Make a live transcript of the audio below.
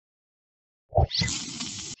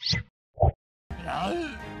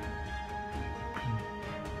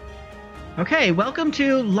Okay, welcome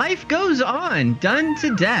to Life Goes On, Done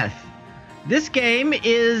to Death. This game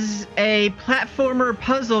is a platformer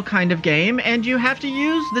puzzle kind of game, and you have to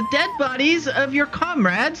use the dead bodies of your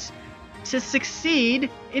comrades to succeed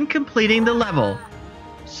in completing the level.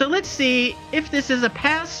 So let's see if this is a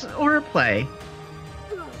pass or a play.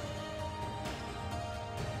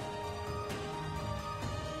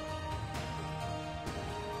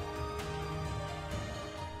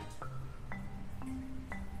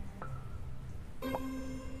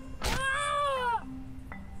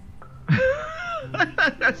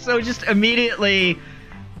 So just immediately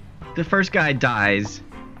the first guy dies.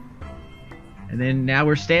 And then now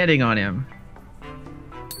we're standing on him.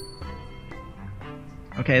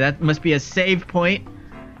 Okay, that must be a save point.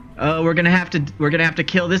 Oh, we're gonna have to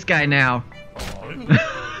kill this guy now.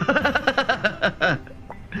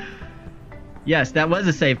 Yes, that was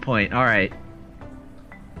a save point. All right.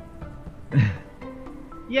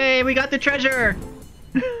 Yay, we got the treasure.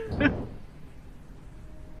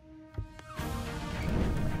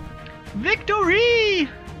 Victory!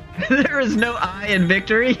 There is no I in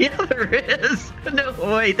victory. Yeah, there is. No,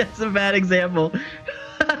 wait, that's a bad example.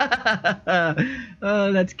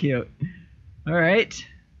 Oh, that's cute. All right.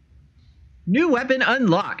 New weapon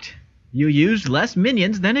unlocked. You used less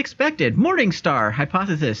minions than expected. Morningstar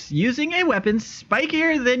hypothesis. Using a weapon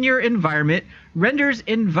spikier than your environment renders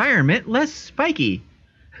environment less spiky.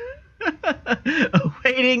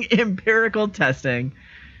 Awaiting empirical testing.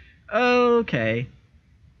 Okay.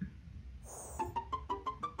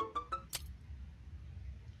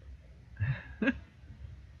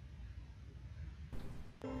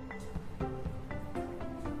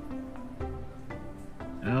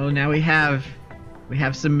 Oh, now we have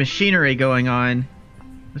some machinery going on.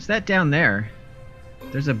 What's that down there?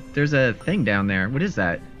 There's a thing down there. What is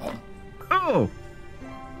that? Oh!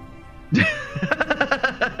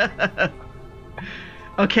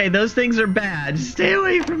 Okay, those things are bad. Stay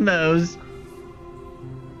away from those.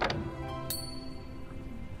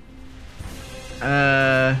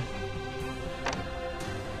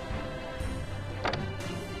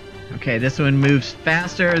 Okay, this one moves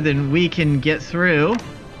faster than we can get through.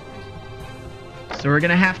 So we're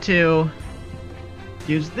gonna have to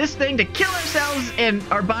use this thing to kill ourselves, and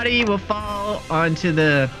our body will fall onto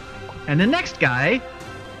the... And the next guy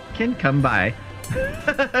can come by.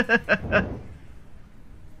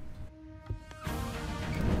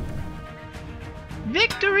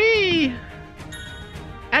 Victory!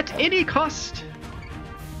 At any cost.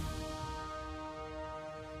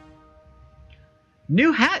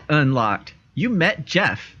 New hat unlocked. You met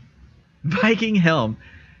Jeff. Viking helm.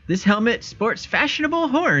 This helmet sports fashionable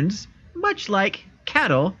horns, much like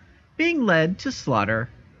cattle being led to slaughter.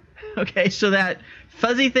 Okay, so that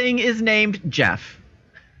fuzzy thing is named Jeff.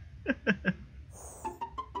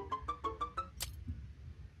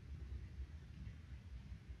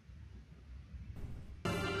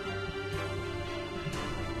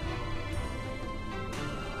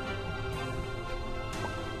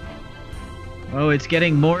 Oh, it's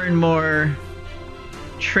getting more and more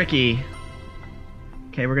tricky.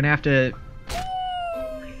 Okay, we're gonna have to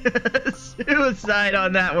suicide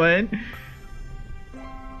on that one.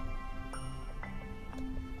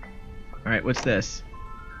 Alright, what's this?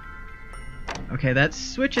 Okay, that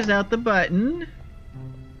switches out the button.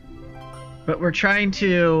 But we're trying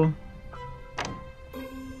to...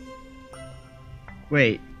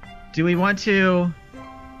 Wait, do we want to...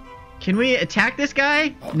 Can we attack this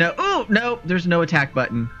guy? No. Oh, no, there's no attack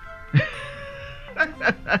button.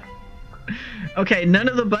 Okay, none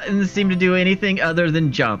of the buttons seem to do anything other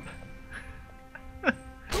than jump.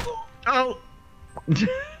 Oh!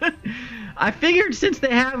 I figured since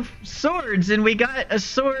they have swords and we got a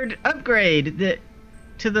sword upgrade that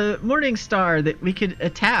to the Morningstar that we could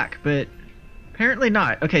attack, but apparently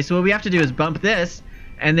not. Okay, so what we have to do is bump this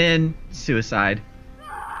and then suicide.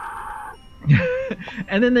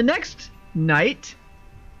 And then the next knight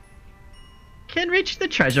can reach the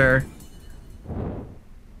treasure.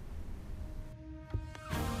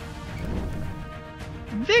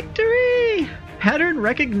 Victory! Pattern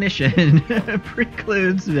recognition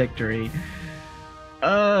precludes victory.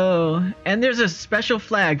 Oh, and there's a special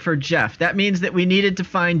flag for Jeff. That means that we needed to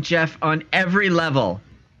find Jeff on every level,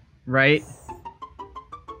 right?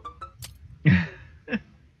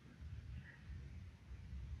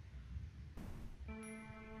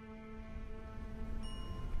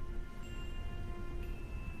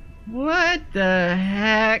 What the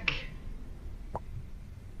heck?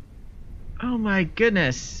 Oh my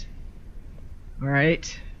goodness.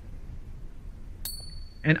 Alright.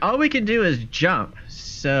 And all we can do is jump.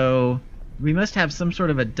 So we must have some sort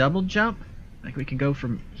of a double jump. Like we can go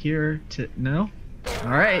from here to... No?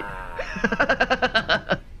 Alright.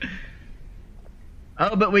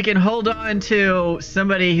 Oh, but we can hold on to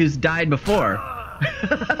somebody who's died before.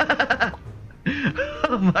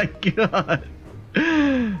 Oh my god.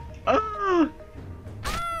 Oh.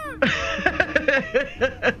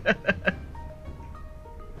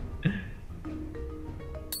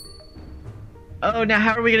 Oh, now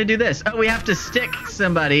how are we gonna do this? Oh, we have to stick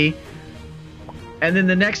somebody, and then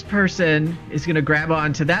the next person is gonna grab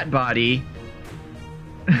onto that body.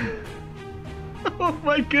 Oh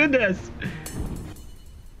my goodness.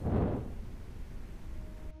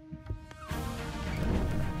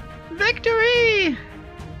 Victory!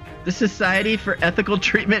 The Society for Ethical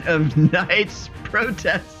Treatment of Knights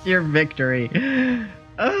protests your victory.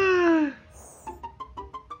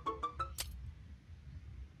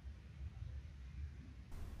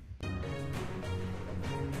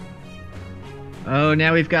 Oh,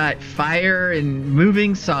 now we've got fire and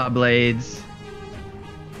moving saw blades.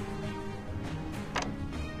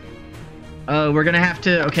 Oh, we're gonna have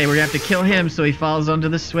to... Okay, we're gonna have to kill him so he falls onto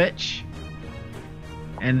the switch.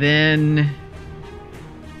 And then...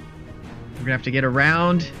 we're gonna have to get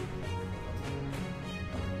around.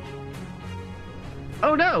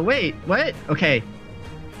 Oh no, wait, what? Okay.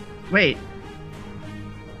 Wait.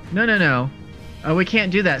 No, no, no. Oh, we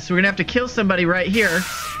can't do that. So we're gonna have to kill somebody right here.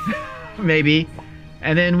 Maybe.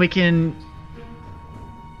 And then we can...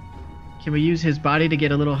 Can we use his body to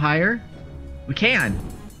get a little higher? We can!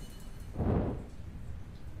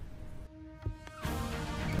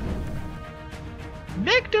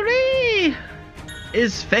 Victory!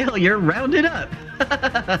 Is failure rounded up?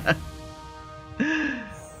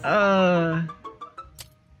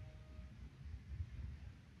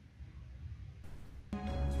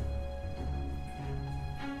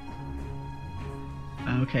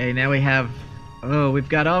 Okay, now we have... Oh, we've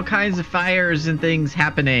got all kinds of fires and things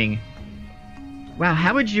happening. Wow,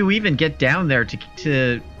 how would you even get down there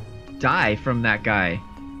to die from that guy?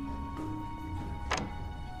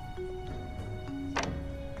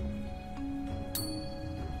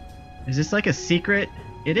 Is this like a secret?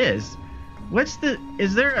 It is. What's the...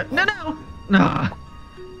 Is there a... No, no! No!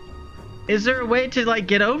 Is there a way to, like,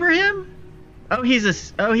 get over him? Oh, he's a...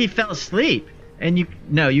 Oh, he fell asleep. And you...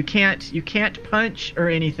 No, you can't punch or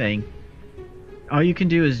anything. All you can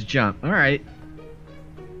do is jump. Alright.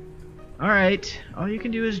 Alright. All you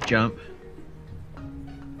can do is jump.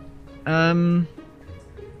 Oh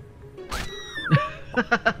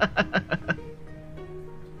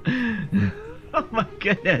my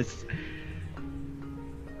goodness.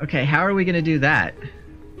 Okay, how are we gonna do that?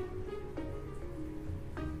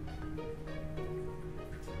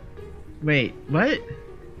 Wait, what?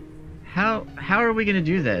 How are we gonna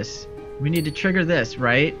do this? We need to trigger this,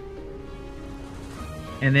 right?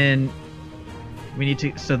 And then we need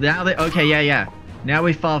to... So now that... Okay, yeah. Now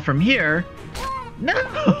we fall from here.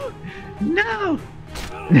 No! No!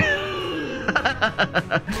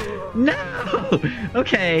 No!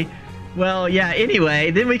 Okay. Well, yeah,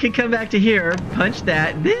 anyway, then we can come back to here, punch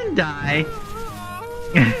that, then die.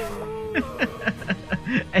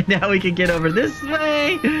 And now we can get over this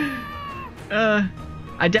way.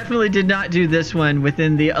 I definitely did not do this one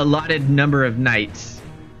within the allotted number of nights.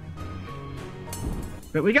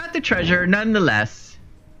 But we got the treasure nonetheless.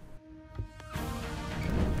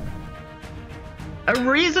 A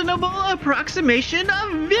reasonable approximation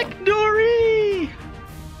of victory!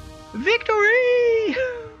 Victory!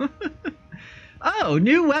 Oh,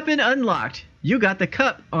 new weapon unlocked. You got the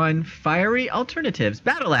cup on Fiery Alternatives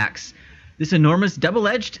Battle Axe. This enormous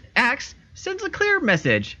double-edged axe sends a clear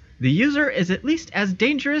message. The user is at least as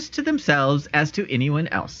dangerous to themselves as to anyone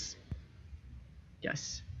else.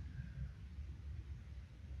 Yes.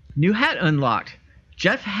 New hat unlocked.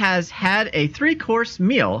 Jeff has had a 3-course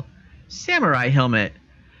meal. Samurai helmet.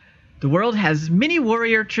 The world has many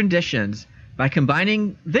warrior traditions. By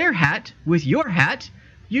combining their hat with your hat,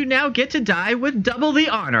 you now get to die with double the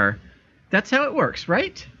honor. That's how it works,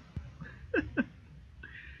 right?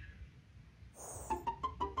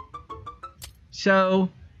 So,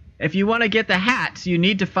 if you want to get the hats, you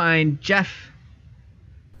need to find Jeff.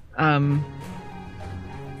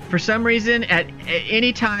 For some reason, at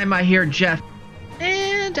any time I hear Jeff,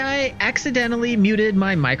 and I accidentally muted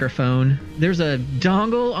my microphone. There's a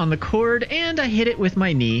dongle on the cord, and I hit it with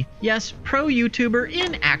my knee. Yes, pro YouTuber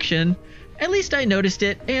in action. At least I noticed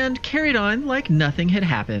it and carried on like nothing had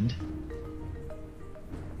happened.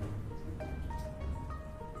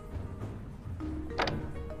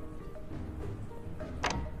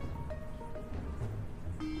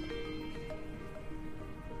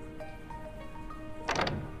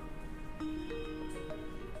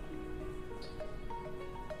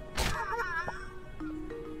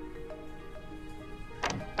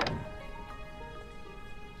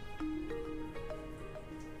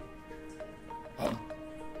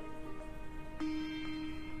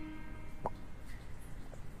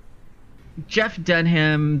 Jeff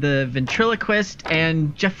Dunham, the ventriloquist,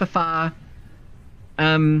 and Jeffafa.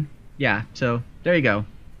 Yeah, so there you go.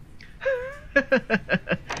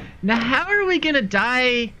 Now, how are we gonna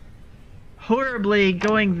die horribly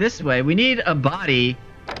going this way? We need a body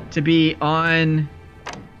to be on...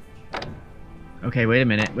 Okay, wait a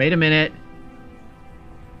minute.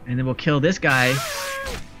 And then we'll kill this guy.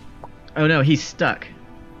 Oh no, he's stuck.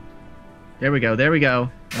 There we go. And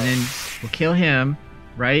then we'll kill him,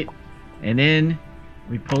 right? And then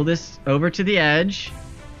we pull this over to the edge.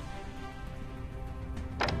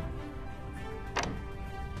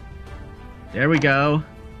 There we go.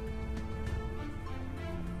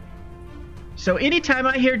 So anytime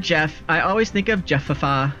I hear Jeff, I always think of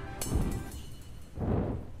Jeffafa.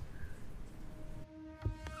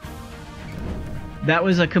 That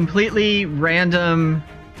was a completely random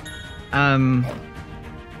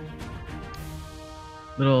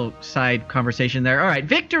little side conversation there. All right,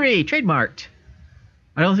 victory trademarked.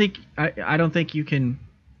 I don't think you can.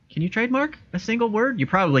 Can you trademark a single word? You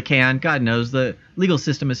probably can. God knows, the legal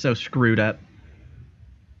system is so screwed up.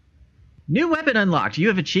 New weapon unlocked. You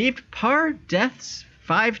have achieved par deaths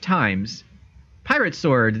 5 times. Pirate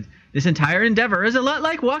sword. This entire endeavor is a lot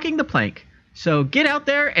like walking the plank. So get out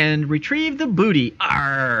there and retrieve the booty.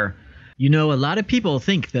 Arr! You know, a lot of people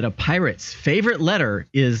think that a pirate's favorite letter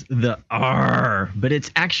is the R, but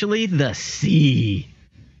it's actually the C.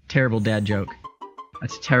 Terrible dad joke.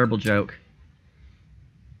 That's a terrible joke.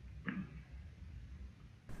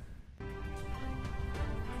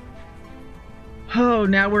 Oh,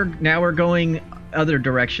 now we're going other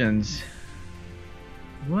directions.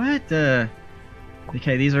 What the?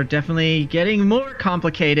 Okay, these are definitely getting more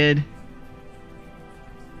complicated.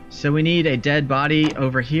 So we need a dead body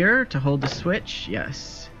over here to hold the switch.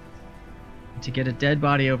 Yes. To get a dead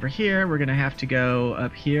body over here, we're gonna have to go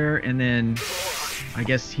up here, and then I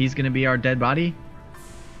guess he's gonna be our dead body.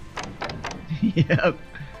 Yep.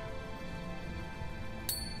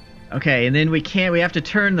 Okay, and then we have to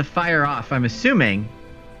turn the fire off, I'm assuming.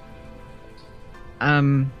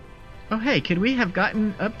 Oh hey, could we have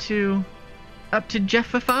gotten up to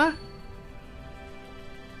Jeffafa?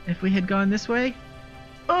 If we had gone this way?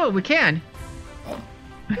 Oh, we can!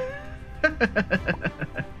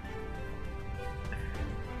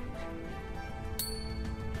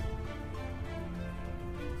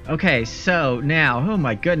 Okay, so now, oh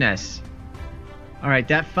my goodness. Alright,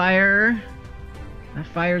 that fire's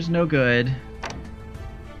no good.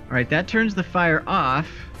 Alright, that turns the fire off.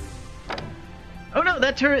 Oh no,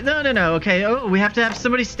 no, okay, oh, we have to have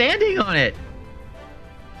somebody standing on it.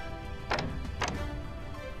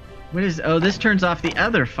 Oh, this turns off the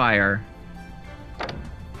other fire.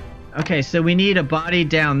 Okay, so we need a body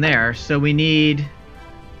down there, so we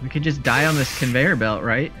could just die on this conveyor belt,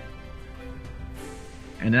 right?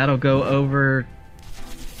 And that'll go over,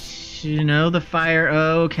 you know, the fire.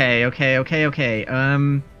 Oh, okay. Okay,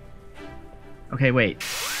 wait.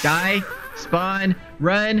 Die, spawn,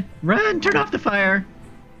 run, turn off the fire.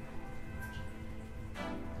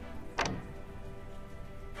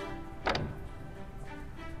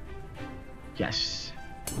 Yes.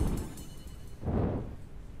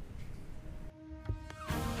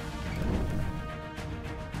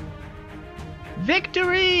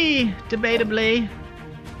 Victory! Debatably.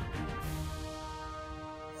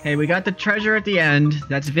 Hey, we got the treasure at the end.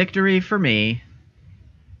 That's victory for me.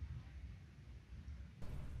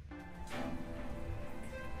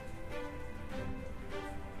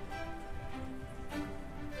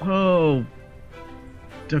 Oh.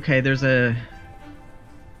 Okay, there's a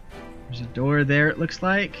door there, it looks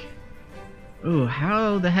like. Ooh,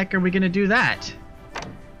 how the heck are we gonna do that?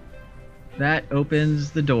 That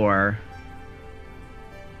opens the door.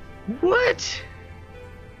 What?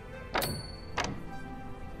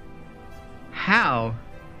 How?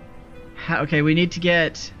 Okay, we need to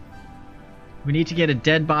get a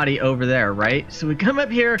dead body over there, right? So we come up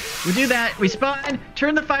here, we do that, we spawn,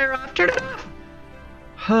 turn the fire off, turn it off!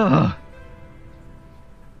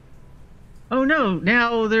 Oh no,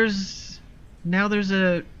 now there's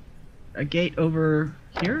a gate over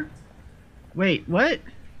here? Wait, what?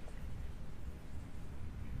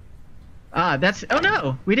 Ah, oh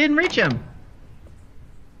no, we didn't reach him.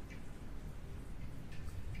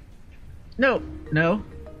 No.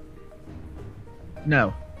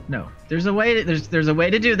 There's a way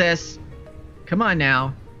to do this. Come on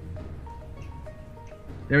now.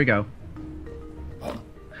 There we go.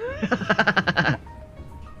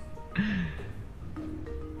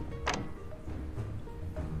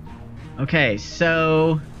 Okay,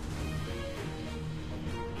 so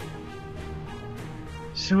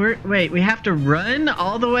wait, we have to run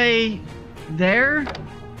all the way there?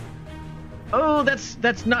 Oh,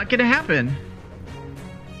 that's not gonna happen.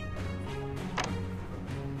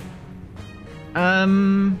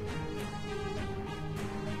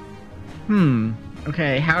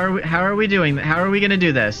 Okay, how are we doing? How are we gonna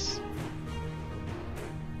do this?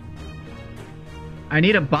 I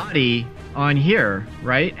need a body on here,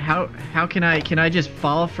 right? How can I just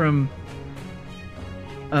fall from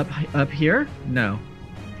up here? No.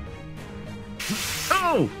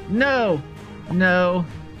 Oh, no. No.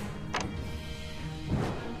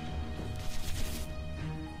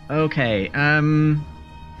 Okay,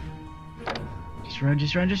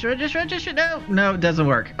 just run. No, it doesn't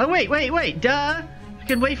work. Oh, wait. Duh. I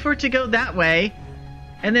can wait for it to go that way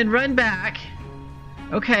and then run back.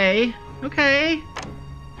 Okay.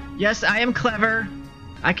 Yes, I am clever.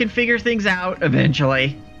 I can figure things out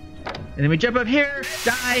eventually. And then we jump up here,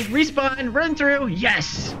 die, respawn, run through.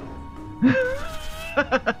 Yes.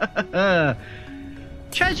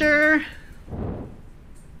 Treasure.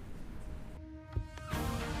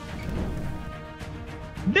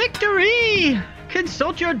 Victory!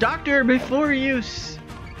 Consult your doctor before use.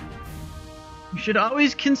 You should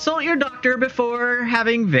always consult your doctor before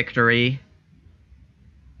having victory.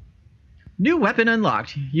 New weapon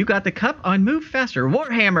unlocked. You got the cup on Move Faster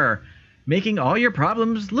Warhammer, making all your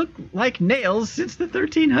problems look like nails since the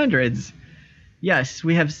 1300s. Yes,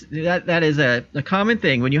 we have that is a common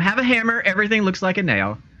thing. When you have a hammer, everything looks like a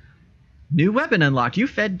nail. New weapon unlocked. You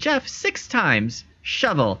fed Jeff 6 times.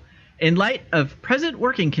 Shovel. In light of present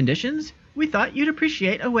working conditions, we thought you'd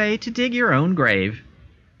appreciate a way to dig your own grave.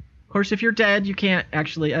 Of course, if you're dead, you can't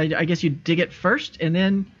actually... I guess you'd dig it first, and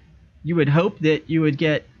then you would hope that you would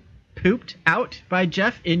get pooped out by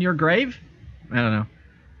Jeff in your grave? I don't know.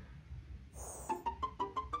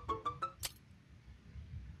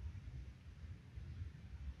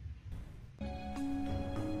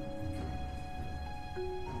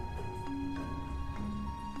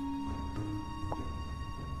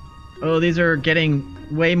 Oh, these are getting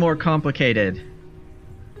way more complicated.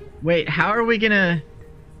 Wait, how are we gonna...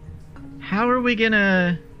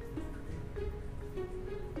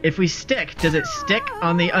 If we stick, does it stick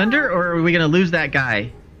on the under, or are we gonna lose that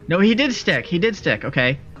guy? No, he did stick.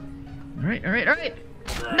 Okay. Alright.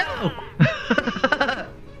 No!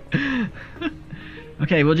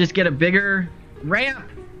 Okay, we'll just get a bigger ramp.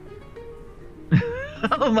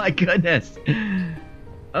 Oh my goodness.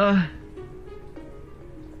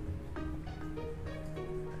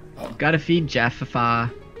 Gotta feed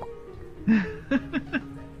Jaffa.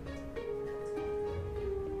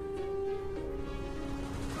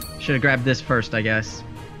 Should have grabbed this first, I guess.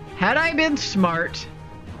 Had I been smart.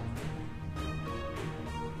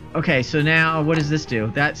 Okay, so now what does this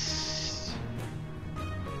do? That's...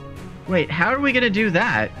 Wait, how are we gonna do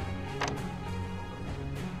that?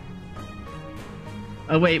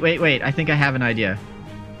 Oh, wait. I think I have an idea.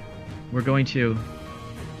 We're going to...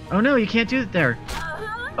 Oh no, you can't do it there.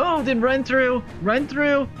 Oh, then run through.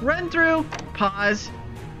 Pause.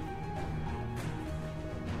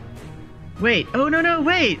 Wait. Oh, no,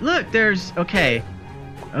 wait. Look, there's... Okay,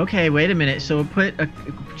 wait a minute. So we'll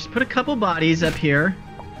just put a couple bodies up here.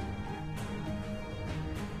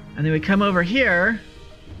 And then we come over here.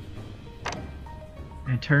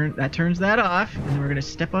 And that turns that off. And then we're going to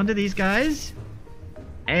step onto these guys.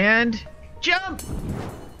 And jump!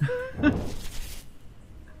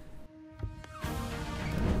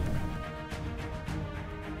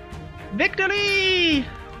 Victory!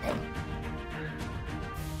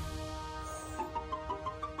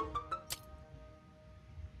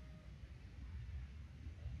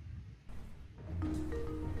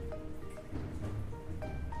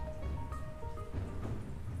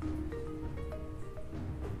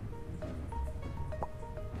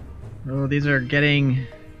 Oh, these are getting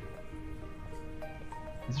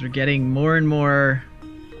more and more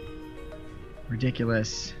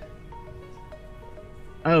ridiculous.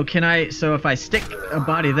 Oh, can I... So if I stick a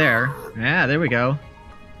body there... Yeah, there we go.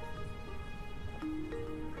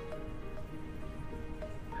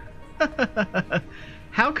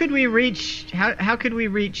 How could we reach... How could we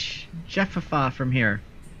reach Jeffafa from here?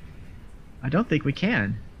 I don't think we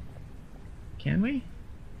can. Can we?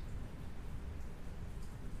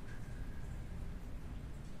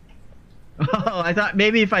 Oh, I thought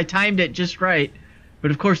maybe if I timed it just right.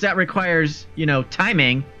 But of course that requires, you know,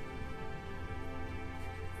 timing.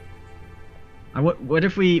 What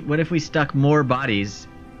if we stuck more bodies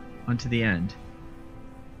onto the end?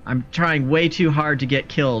 I'm trying way too hard to get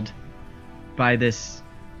killed by this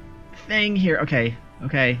thing here. Okay.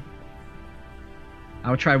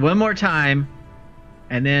 I'll try one more time,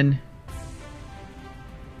 and then...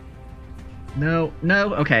 No,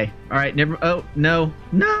 okay. Alright, never... Oh, no.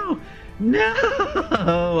 No!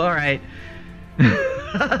 Alright.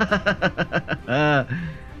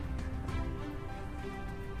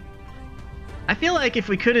 I feel like if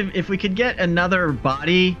we could get another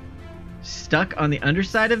body stuck on the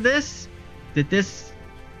underside of this, that this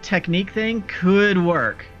technique thing could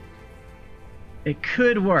work. It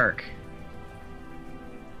could work.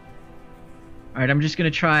 Alright, I'm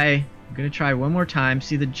gonna try one more time.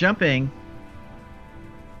 See the jumping.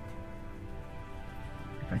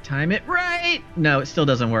 If I time it right. No, it still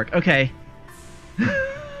doesn't work. Okay.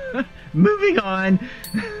 Moving on.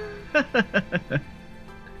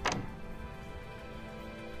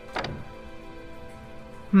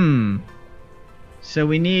 So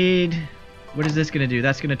we need... What is this going to do?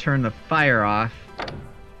 That's going to turn the fire off.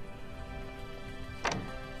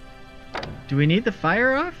 Do we need the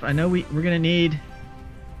fire off? I know we're going to need...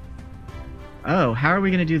 Oh, how are we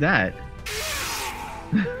going to do that?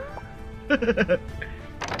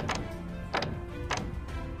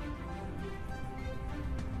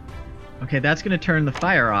 Okay, that's going to turn the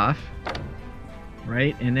fire off.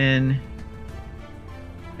 Right? And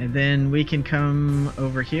then we can come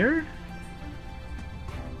over here.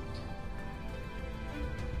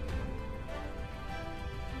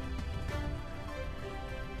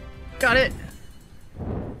 Got it.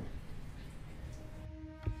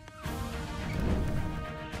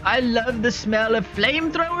 I love the smell of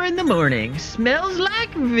flamethrower in the morning. Smells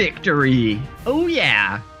like victory. Oh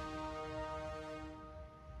yeah.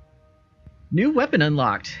 New weapon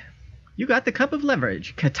unlocked. You got the Cup of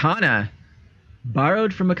Leverage. Katana.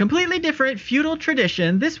 Borrowed from a completely different feudal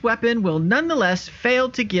tradition, this weapon will nonetheless fail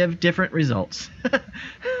to give different results.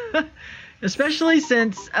 Especially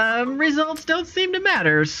since results don't seem to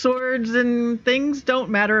matter. Swords and things don't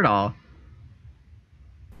matter at all.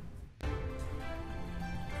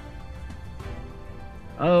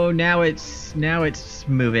 Oh, now it's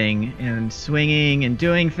moving and swinging and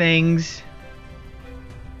doing things.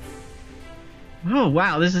 Oh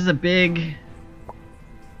wow, this is a big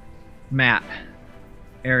map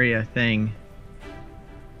area thing.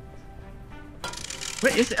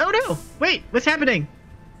 Wait, oh no! Wait, what's happening?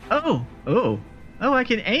 Oh, I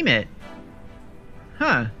can aim it.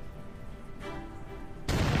 Huh.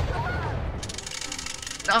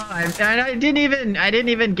 Oh, I didn't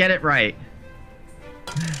even get it right.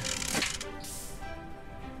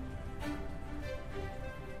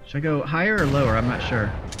 Should I go higher or lower? I'm not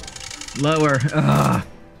sure. Lower. Ugh.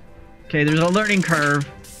 Okay, there's a learning curve.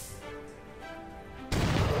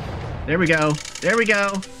 There we go. There we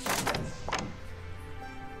go.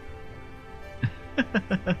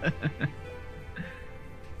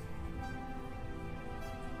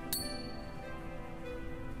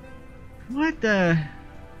 What the?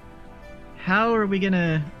 How are we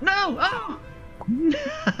gonna? No! Oh!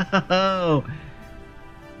 No!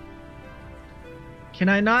 Can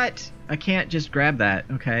I not? I can't just grab that.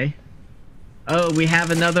 Okay. Oh, we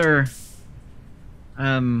have another.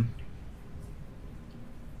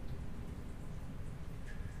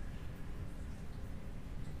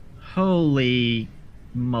 Holy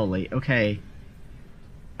moly. Okay.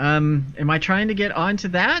 Am I trying to get onto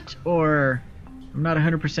that, or I'm not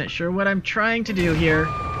 100% sure what I'm trying to do here.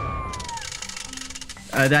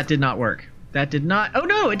 That did not work. That did not. Oh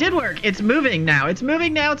no, it did work. It's moving now. It's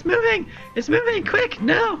moving now. It's moving. It's moving. Quick.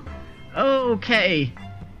 No. Okay.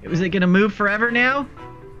 Was it gonna move forever now?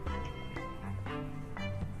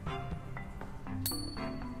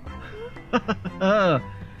 Oh,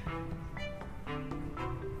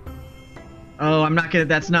 I'm not gonna.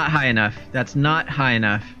 That's not high enough. That's not high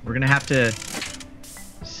enough. We're gonna have to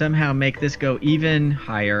somehow make this go even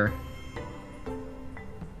higher.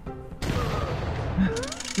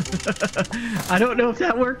 I don't know if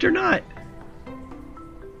that worked or not.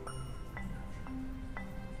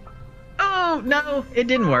 Oh, no, it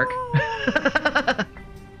didn't work.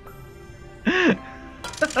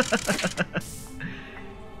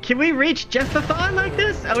 Can we reach Jeffathon like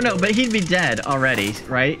this? Oh no, but he'd be dead already,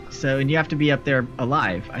 right? So, and you have to be up there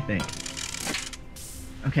alive, I think.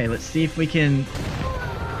 Okay, let's see if we can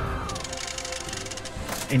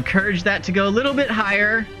encourage that to go a little bit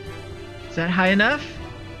higher. Is that high enough?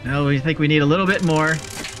 No, we think we need a little bit more.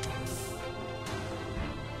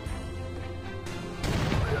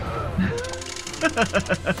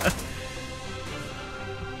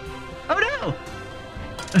 Oh no!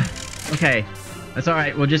 Okay, that's all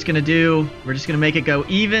right. We're just gonna make it go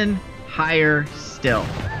even higher still.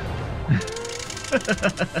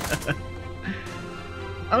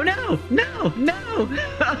 Oh no! No! No!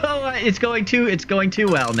 Oh, it's going too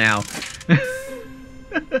well now.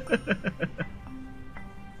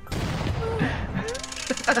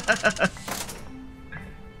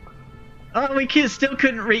 we still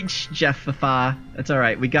couldn't reach Jeff Fafa. That's all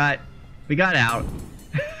right. We got out.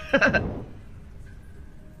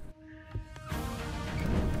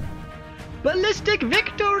 Ballistic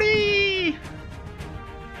victory!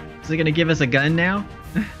 Is it gonna give us a gun now?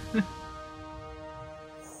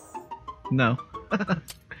 No.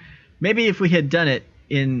 Maybe if we had done it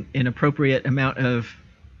in an appropriate amount of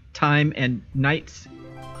time and nights.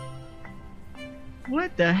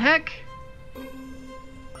 What the heck?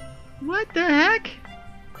 What the heck?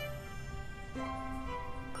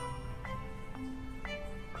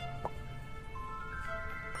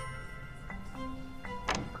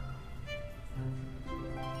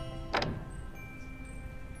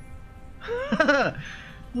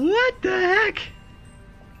 What the heck?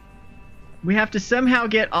 We have to somehow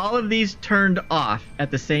get all of these turned off at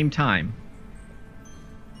the same time.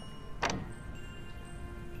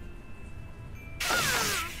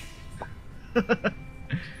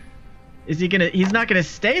 Is he gonna... He's not gonna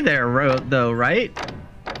stay there, though, right?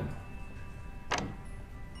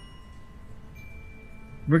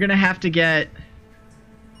 We're gonna have to get...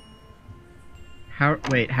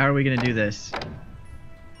 Wait, how are we gonna do this?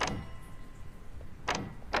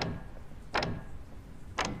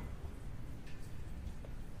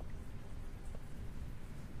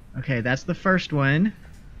 Okay, that's the first one.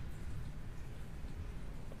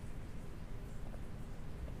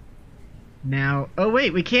 Now, oh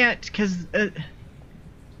wait, we can't, because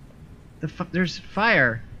there's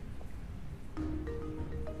fire.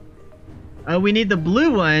 Oh, we need the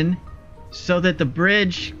blue one so that the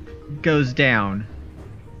bridge goes down.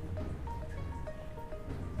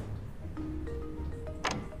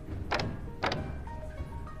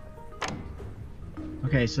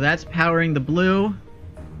 Okay, so that's powering the blue.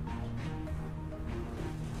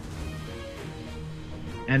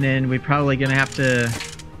 And then we're probably gonna have to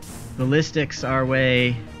ballistics our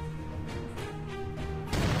way.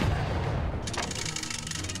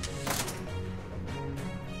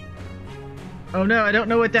 Oh no, I don't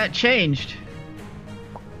know what that changed.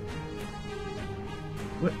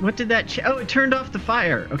 What did that oh, it turned off the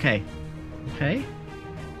fire. Okay. Okay.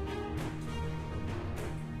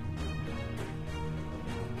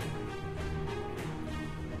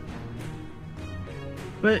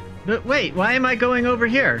 But wait, why am I going over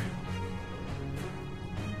here?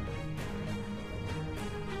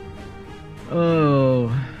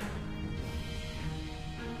 Oh.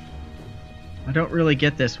 I don't really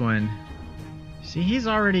get this one. See, he's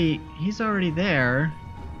already there.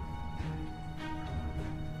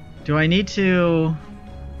 Do I need to...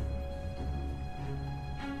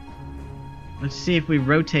 Let's see if we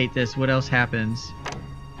rotate this, what else happens.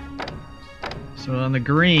 So on the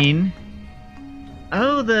green...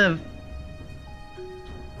 Oh,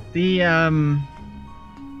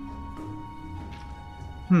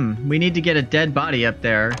 we need to get a dead body up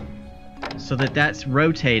there so that that's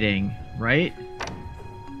rotating, right?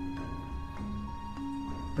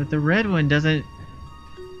 But the red one doesn't...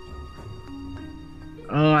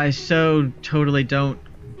 Oh, I so totally don't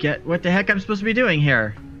get what the heck I'm supposed to be doing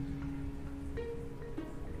here.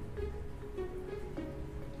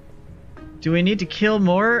 Do we need to kill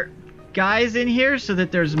more guys in here so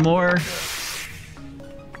that there's more...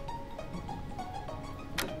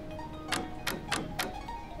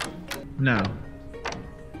 No.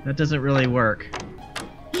 That doesn't really work.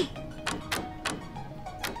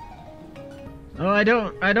 Oh, I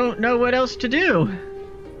don't know what else to do.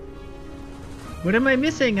 What am I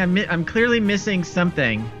missing? I'm clearly missing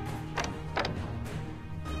something.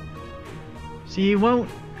 See, he won't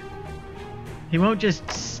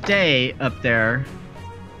just stay up there.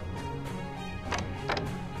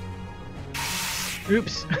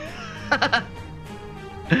 Oops.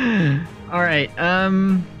 All right.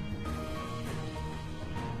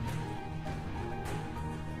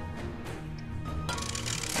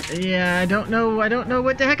 Yeah, I don't know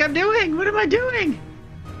what the heck I'm doing. What am I doing?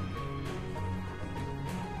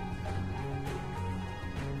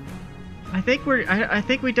 I think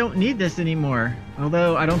we don't need this anymore.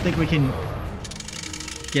 Although I don't think we can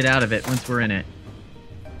get out of it once we're in it.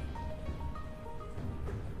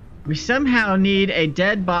 We somehow need a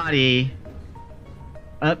dead body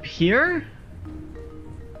up here,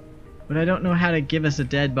 but I don't know how to give us a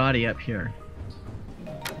dead body up here.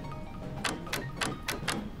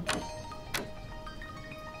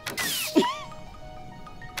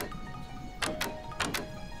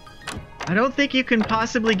 I don't think you can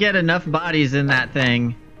possibly get enough bodies in that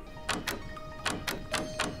thing.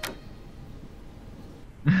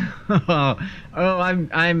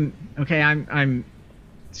 I'm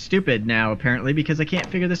stupid now apparently because I can't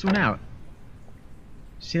figure this one out.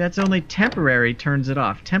 See, that's only temporary turns it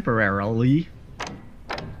off. Temporarily.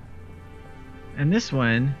 And this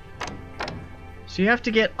one... So you have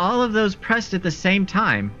to get all of those pressed at the same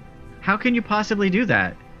time. How can you possibly do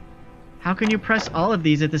that? How can you press all of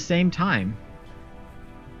these at the same time?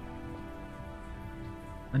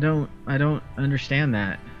 I don't understand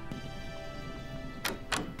that.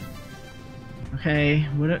 Okay,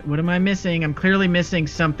 what am I missing? I'm clearly missing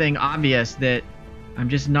something obvious that I'm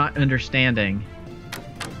just not understanding.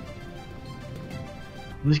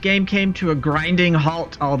 This game came to a grinding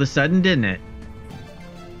halt all of a sudden, didn't it?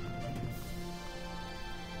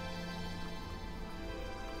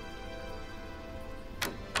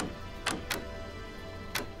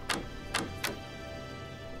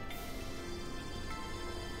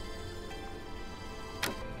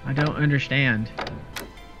 I don't understand.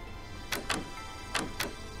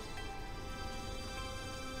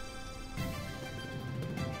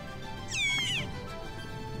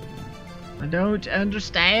 I don't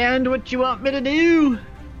understand what you want me to do.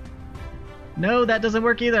 No, that doesn't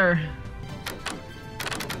work either.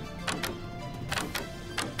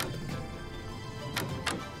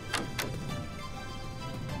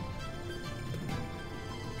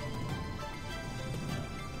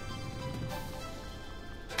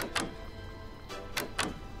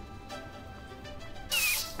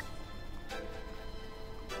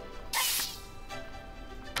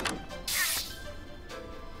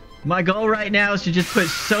 My goal right now is to just put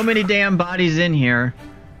so many damn bodies in here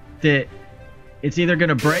that it's either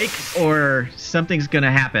gonna break or something's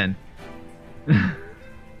gonna happen.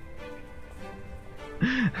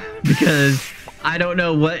 Because I don't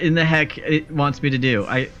know what in the heck it wants me to do.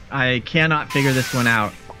 I cannot figure this one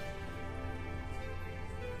out.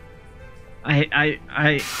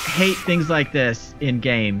 I hate things like this in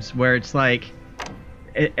games where it's like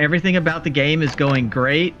everything about the game is going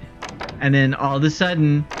great, and then all of a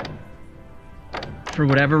sudden, for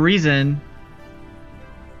whatever reason,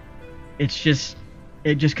 it just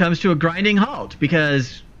comes to a grinding halt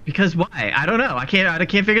because why? I don't know. I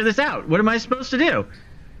can't figure this out. What am I supposed to do?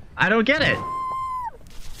 I don't get it.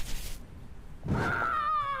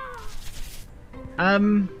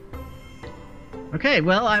 Okay,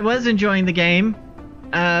 well, I was enjoying the game,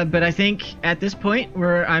 but I think at this point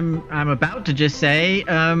where I'm about to just say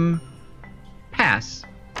pass,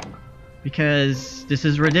 because this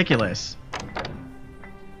is ridiculous.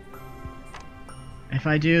 If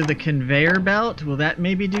I do the conveyor belt, will that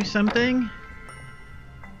maybe do something?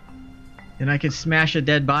 Then I can smash a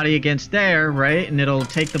dead body against there, right? And it'll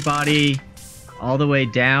take the body all the way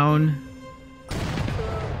down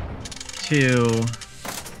to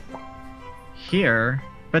here.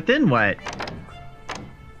 But then what?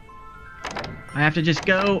 I have to just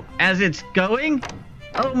go as it's going?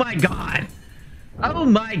 Oh my god! Oh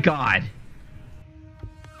my god!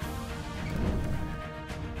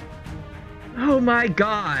 Oh my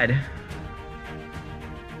god!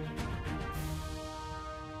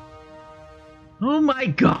 Oh my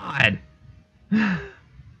god!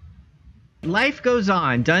 Life goes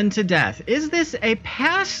on, done to death. Is this a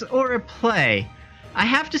pass or a play? I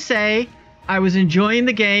have to say, I was enjoying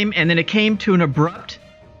the game and then it came to an abrupt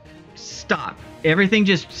stop. Everything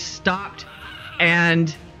just stopped,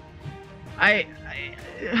 and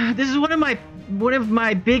this is one of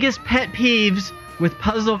my biggest pet peeves with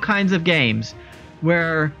puzzle kinds of games,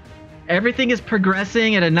 where everything is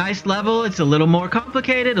progressing at a nice level. It's a little more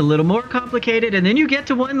complicated, and then you get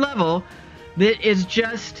to one level that is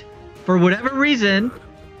just, for whatever reason,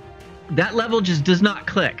 that level just does not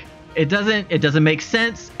click. It doesn't make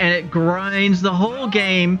sense, and it grinds the whole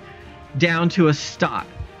game down to a stop.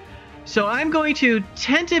 So I'm going to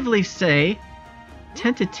tentatively say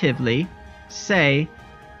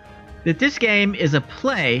that this game is a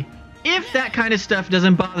play if that kind of stuff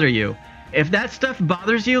doesn't bother you. If that stuff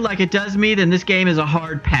bothers you like it does me, then this game is a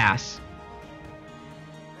hard pass.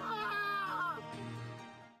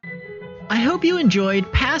 I hope you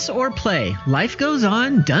enjoyed Pass or Play. Life goes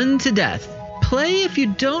on, done to death. Play if you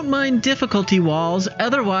don't mind difficulty walls,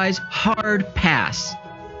 otherwise hard pass.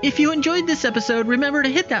 If you enjoyed this episode, remember to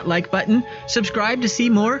hit that like button, subscribe to see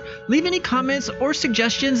more, leave any comments or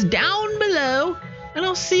suggestions down below, and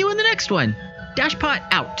I'll see you in the next one. Dashpot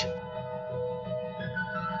out.